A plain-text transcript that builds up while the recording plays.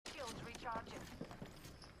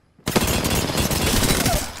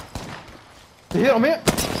Here on me.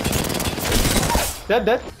 Dead,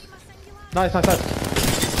 dead. Nice, nice,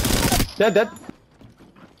 nice. Dead, dead.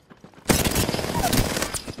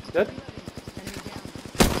 Dead.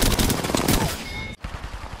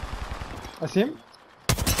 I see him.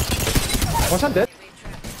 One shot dead.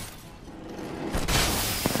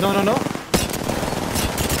 No, no, no.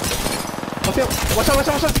 Okay, watch out, watch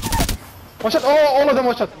out, watch out. One shot. Oh, all of them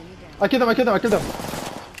one shot. I killed them, I killed them, I killed them.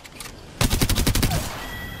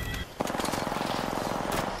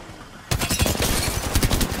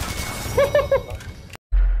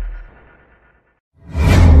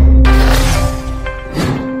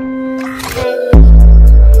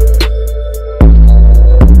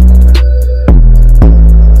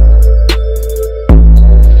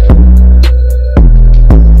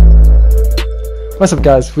 What's up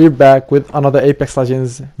guys, we're back with another Apex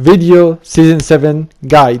Legends video season 7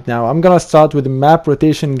 guide. Now I'm gonna start with the map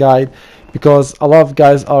rotation guide because a lot of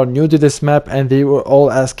guys are new to this map and they were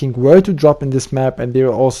all asking where to drop in this map and they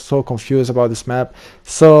were also so confused about this map.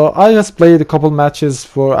 So I just played a couple matches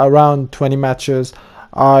for around 20 matches.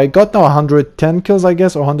 I got now 110 kills I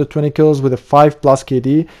guess, or 120 kills with a 5+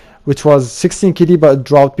 KD, which was 16 KD but it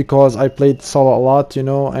dropped because I played solo a lot, you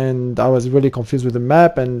know, and I was really confused with the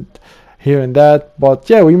map and here and that. But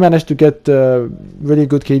yeah, we managed to get really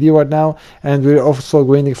good KD right now and we're also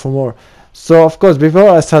grinding for more. So of course, before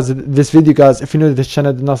I start this video guys, if you're new to this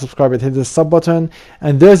channel, do not subscribe and hit the sub button.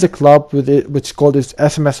 And there's a club with it which is called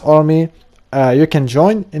SMS Army. You can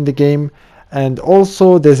join in the game, and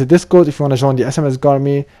also there's a Discord if you want to join the SMS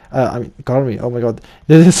Garmy. Oh my god,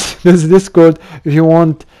 there's a Discord if you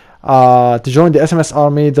want to join the SMS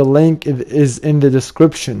Army. The link is in the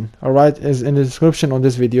description. All right, is in the description on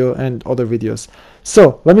this video and other videos.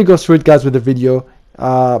 So let me go straight guys with the video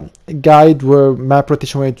guide where map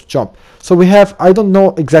rotation way to jump. So we have, I don't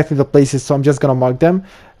know exactly the places, so I'm just gonna mark them.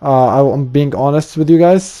 I'm being honest with you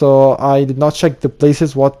guys, so I did not check the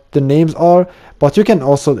places what the names are, but you can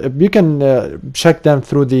also check them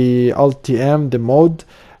through the LTM, the mode.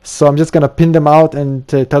 So I'm just gonna pin them out and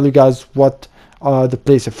tell you guys what the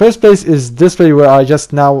place. The first place is this place where I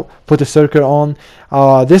just now put a circle on.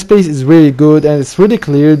 This place is really good and it's really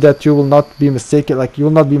clear that you will not be mistaken. Like, you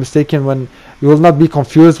will not be mistaken when you will not be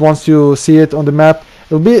confused once you see it on the map.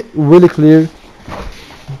 It'll be really clear.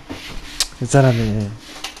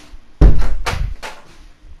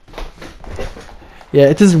 Yeah,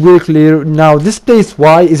 it is really clear. Now this place,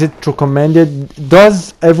 why is it recommended?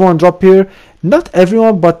 Does everyone drop here? Not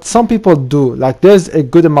everyone, but some people do. Like, there's a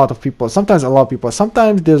good amount of people, sometimes a lot of people,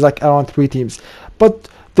 sometimes there's like around 3 teams. But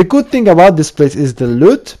the good thing about this place is the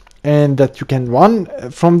loot, and that you can run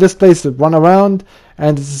from this place, run around,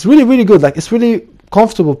 and it's really good. Like, it's really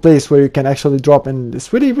comfortable place where you can actually drop, and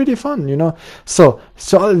it's really fun, you know. So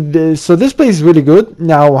this place is really good.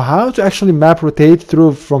 Now, how to actually map rotate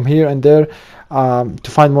through from here and there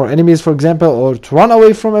to find more enemies, for example, or to run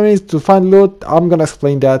away from enemies to find loot, I'm gonna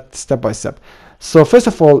explain that step by step. So first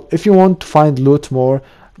of all, if you want to find loot more,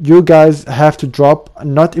 you guys have to drop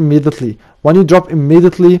not immediately. When you drop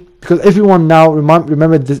immediately, because everyone now,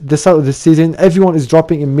 remember this start of the season, everyone is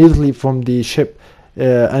dropping immediately from the ship.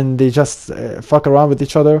 And they just fuck around with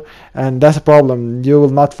each other, and that's a problem. You will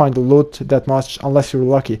not find the loot that much unless you're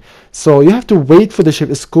lucky. So you have to wait for the ship.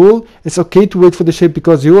 It's cool, it's okay to wait for the ship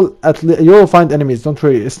because you will find enemies, don't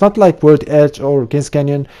worry. It's not like World Edge or Kings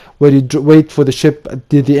Canyon where you wait for the ship at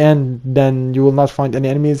the end, then you will not find any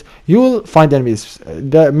enemies. You will find enemies.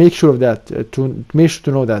 Make sure of that, to make sure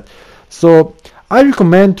to know that. So I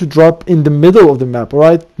recommend to drop in the middle of the map,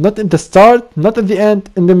 alright? Not in the start, not at the end,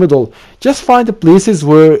 in the middle. Just find the places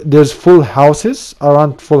where there's full houses,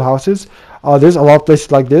 around full houses. There's a lot of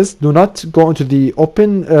places like this. Do not go into the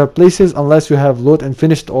open places unless you have loot and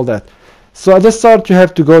finished all that. So at the start you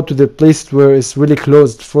have to go to the place where it's really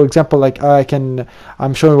closed. For example, like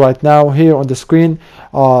I'm showing right now here on the screen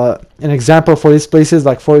an example for these places,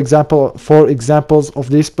 like for example 4 examples of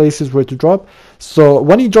these places where to drop. So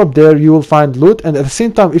when you drop there, you will find loot, and at the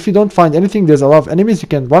same time, if you don't find anything, there's a lot of enemies, you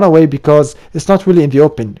can run away because it's not really in the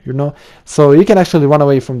open, you know. So you can actually run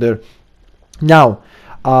away from there. Now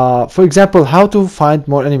for example, how to find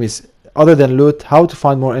more enemies other than loot, how to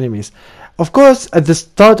find more enemies. Of course, at the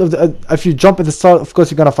start of the if you jump at the start, of course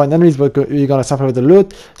you're gonna find enemies, but you're gonna suffer with the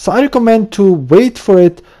loot. So I recommend to wait for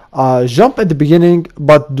it. Jump at the beginning,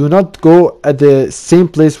 but do not go at the same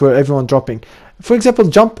place where everyone dropping. For example,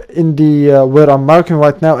 jump in the where I'm marking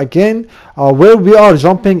right now again, where we are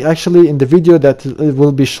jumping actually in the video that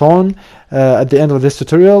will be shown at the end of this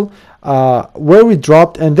tutorial. where we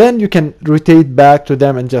dropped, and then you can rotate back to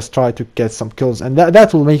them and just try to get some kills, and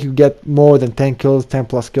that will make you get more than 10 kills, 10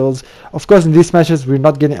 plus kills. Of course, in these matches we're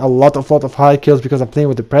not getting a lot of high kills because I'm playing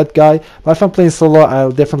with the Pred guy, but if I'm playing solo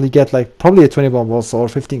I'll definitely get like probably a 20 bomb also, or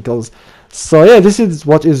 15 kills. So yeah, this is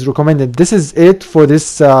what is recommended. This is it for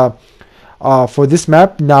this map.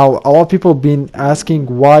 Now a lot of people been asking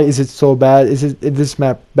why is it so bad, is this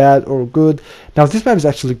map bad or good. Now this map is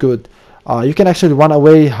actually good. You can actually run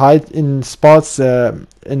away, hide in spots in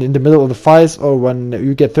the middle of the fights, or when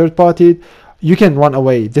you get third partied, you can run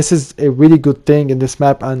away. This is a really good thing in this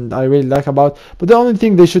map, and I really like about. But the only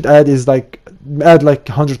thing they should add is add like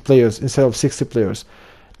 100 players instead of 60 players.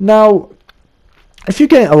 Now, if you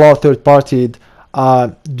get a lot of third partied,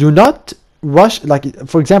 do not rush. Like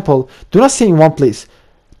for example, do not stay in one place.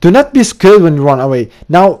 Do not be scared when you run away.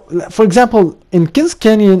 Now, for example, in Kings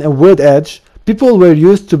Canyon and Weird Edge, people were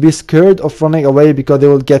used to be scared of running away because they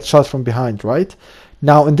will get shot from behind, right?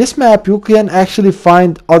 Now in this map you can actually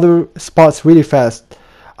find other spots really fast.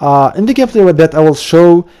 In the gameplay that I will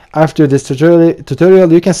show after this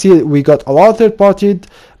tutorial, you can see we got a lot of third parties,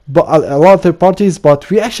 but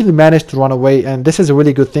we actually managed to run away, and this is a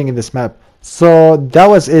really good thing in this map. So that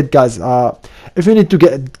was it, guys. If you need to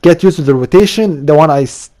get used to the rotation, the one I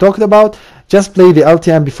talked about, just play the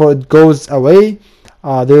LTM before it goes away.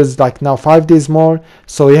 There's like now 5 days more,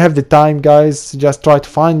 so you have the time, guys. Just try to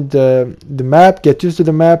find the map, get used to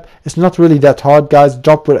the map. It's not really that hard, guys.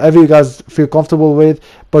 Drop wherever you guys feel comfortable with,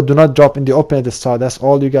 but do not drop in the open at the start. That's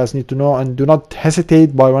all you guys need to know, and do not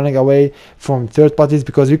hesitate by running away from third parties,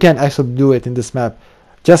 because you can actually do it in this map.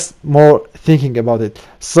 Just more thinking about it.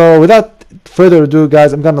 So without further ado,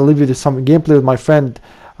 guys, I'm gonna leave you with some gameplay with my friend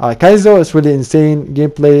Kaizo. It's really insane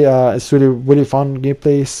gameplay. It's really fun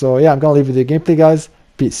gameplay. So yeah, I'm gonna leave you the gameplay, guys.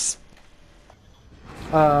 Peace.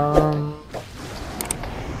 Oh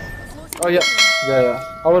yeah,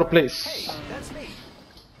 our place. Hey, that's me.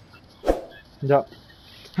 Yeah.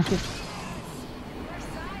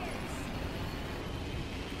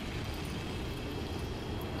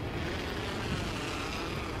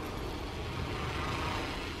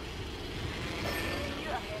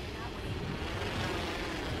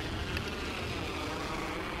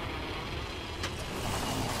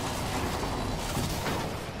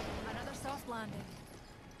 Another soft landing.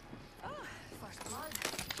 Oh, first blood.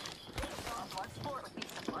 Blood sport with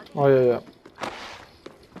decent blood. Oh yeah.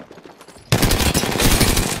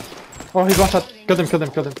 Oh, he's one shot. Killed him. Killed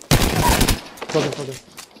him. Killed an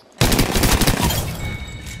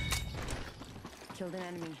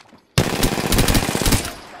enemy.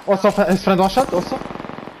 Also, his friend one shot. Also,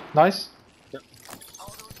 nice. All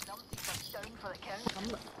those numpties are down for the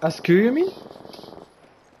count. SQ, you mean?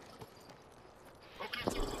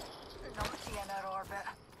 Numpty in our orbit.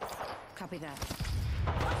 Copy that.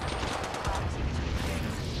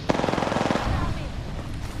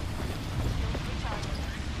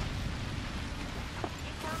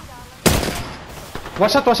 One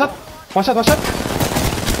shot. Dead.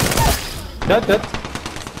 Recharge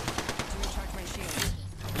my shield.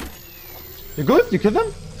 You good? You killed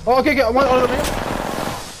them? Oh, okay. One over here.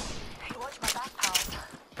 Hey, watch my back, pals.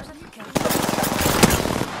 There's a new kill.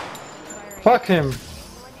 Firing. Fuck him.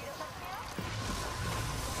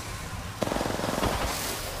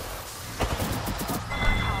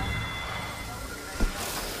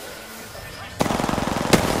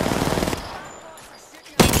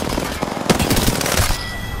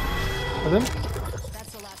 Killed him?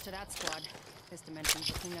 That's the last of that squad. This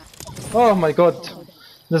dimension's looking up. Oh my god.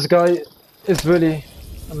 This guy is really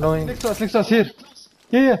annoying. Next to us, here.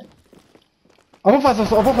 Yeah. Above us.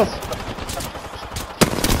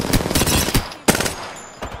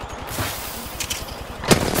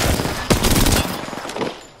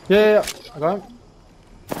 Yeah. I got him.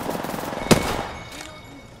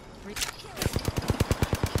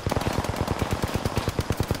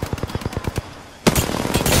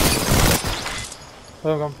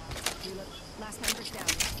 Welcome. Last member's down.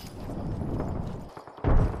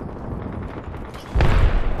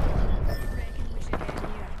 Reckon we should head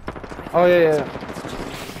here. Oh yeah.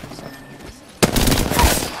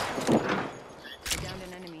 We downed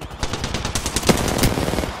an enemy.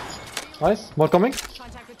 Nice. More coming.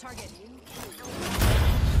 Contact with target.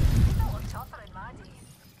 Not tougher in Maddie.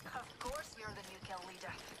 Of course you're the new kill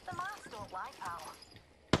leader. The maths don't lie, pal.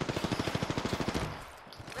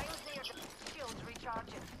 Rings near the shields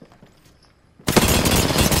recharging.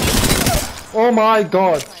 Oh my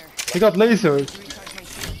god. He got lasered. Recharge my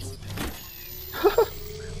shields.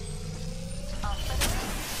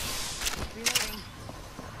 Reloading.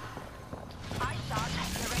 I thought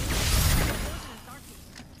the ring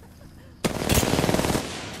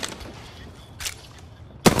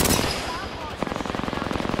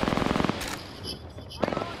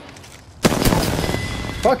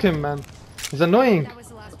Fuck him, man. He's annoying. That was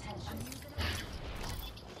the last one.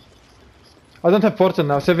 I don't have portal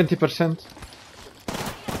now, 70%.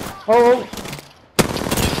 Oh!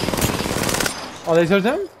 Oh, they heard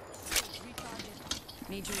him?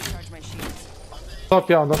 Need to recharge my shields. Top,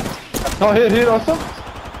 yeah, on that. No, here also. Recharging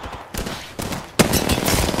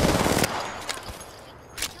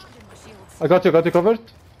my shields. I got you covered.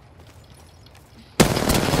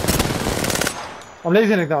 I'm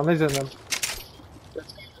lasering now,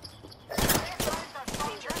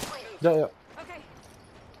 Yeah. Okay.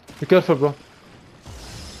 Be careful, bro.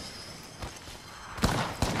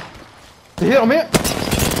 Here, on me.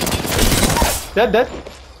 Dead.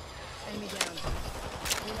 Enemy down.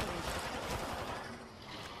 Reloading.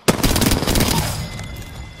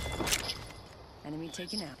 Enemy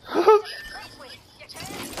taken out.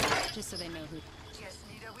 Just so they know who. Just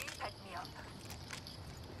need a wee pick me up.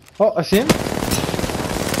 Oh, I see him.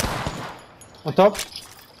 On top.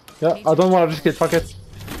 Yeah, I don't want to risk it, fuck it. Rings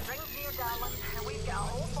near darling, and we've got a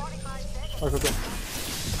whole 45 seconds. Okay.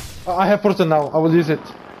 I have portal now, I will use it.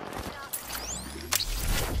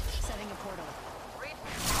 Setting a portal.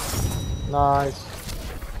 Nice.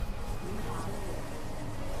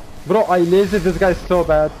 Bro, I lasered this guy so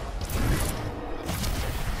bad.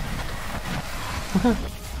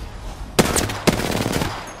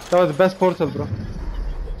 That was the best portal, bro.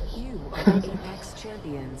 You are the Apex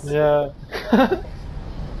champions. Yeah.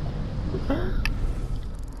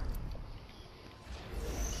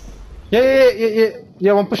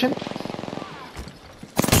 Yeah, one pushing.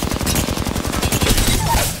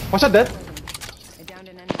 Watch out, dead. I downed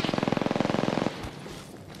an enemy.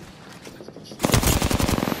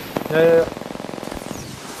 Yeah.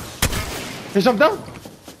 He jumped down?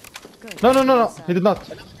 Good. No, he did not.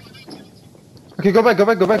 Okay, go back.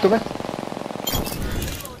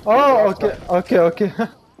 Oh, okay.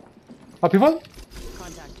 Are people?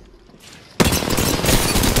 Contact.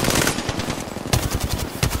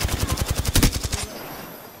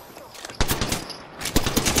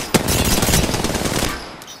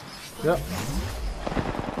 Yeah.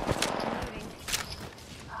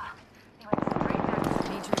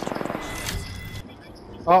 Need to recharge my shields.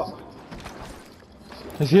 Oh.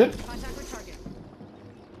 He's here? Contact with target.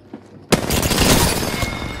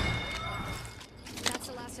 That's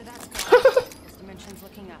the last of that squad. This dimension's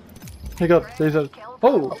looking up. He got laser.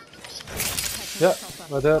 Oh! Catching Yeah, myself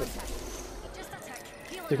up. right there. Just a tech.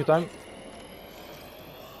 Healing Take your up. time.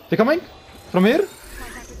 They coming? From here?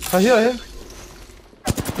 Contact with Right here.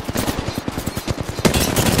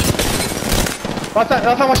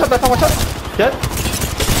 That's one shot. Dead.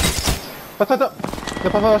 But.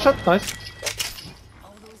 Yeah, one shot. Nice.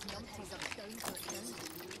 all those numpties are down for a kill.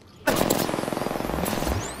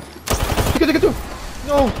 Take it.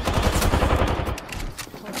 No.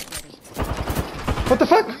 Torch ready. What the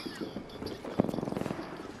fuck?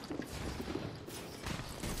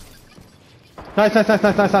 Nice. Nice.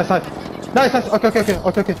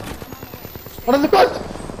 Okay. Another squad.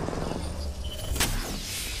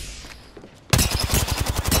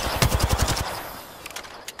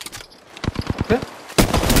 Okay.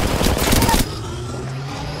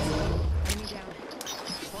 Enemy down.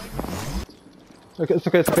 Okay, it's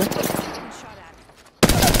okay. Being shot at.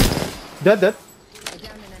 Dead. I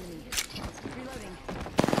downed an enemy. Reloading.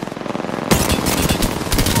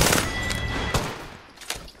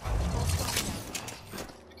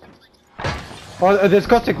 Oh, there's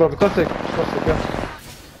caustic, bro. Caustic, yeah.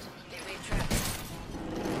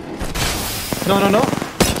 No.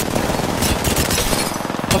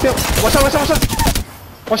 Okay, watch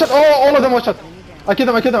out. Oh, all of them watch out. I killed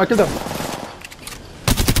them.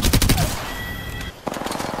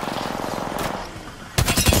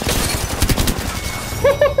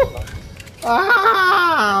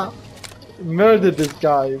 Ah! Murdered this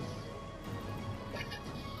guy.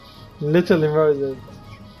 Literally murdered.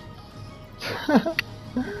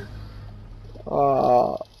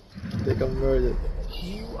 Ah, they got murdered.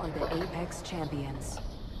 You are the Apex champions.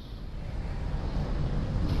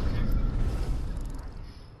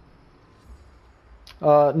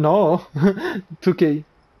 No. 2K.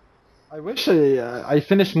 I wish I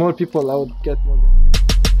finished more people, I would get more.